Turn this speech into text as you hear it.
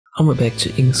And we're back to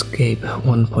Inkscape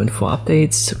 1.4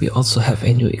 updates. We also have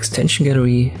a new extension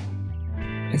gallery.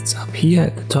 It's up here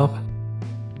at the top.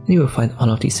 And you will find all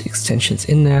of these extensions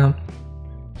in there.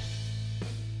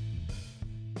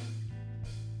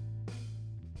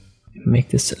 Make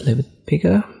this a little bit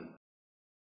bigger.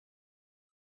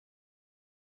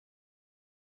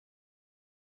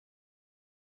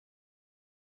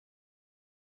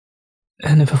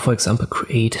 And if I, for example,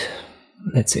 create,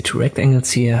 let's say, two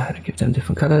rectangles here, and I give them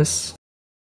different colors,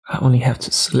 I only have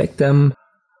to select them,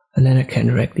 and then I can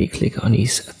directly click on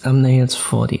these thumbnails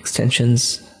for the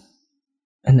extensions,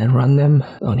 and then run them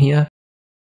down here.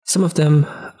 Some of them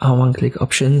are one-click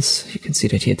options. You can see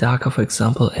that here darker, for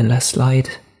example, and less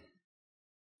light.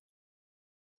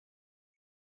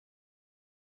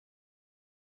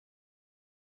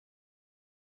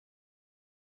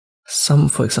 Some,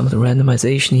 for example, the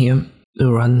randomization here, the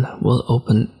run will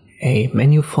open a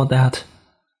menu for that.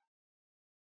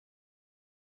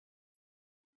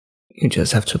 You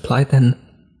just have to apply it then.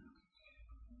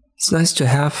 It's nice to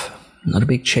have, not a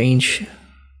big change,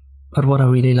 but what I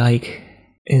really like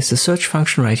is the search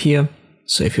function right here.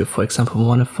 So if you, for example,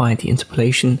 want to find the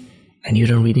interpolation and you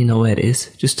don't really know where it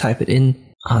is, just type it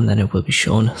in and then it will be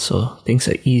shown. So things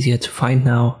are easier to find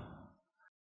now.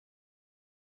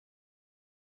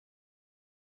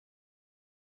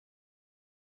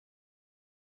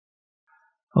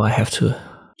 Oh, I have to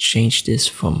change this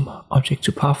from object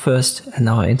to path first, and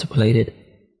now I interpolate it.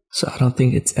 So I don't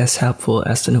think it's as helpful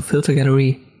as the new filter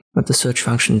gallery, but the search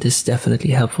function is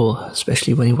definitely helpful,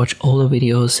 especially when you watch older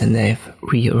videos and they've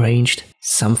rearranged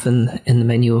something in the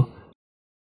menu.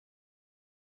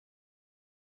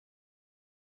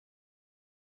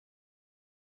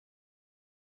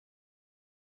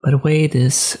 By the way,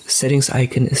 this settings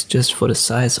icon is just for the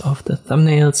size of the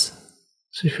thumbnails.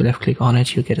 So if you left click on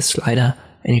it, you get a slider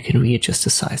and you can readjust the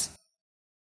size.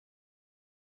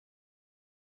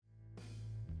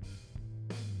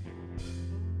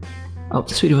 I hope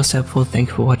this video was helpful. Thank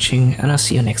you for watching, and I'll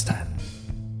see you next time.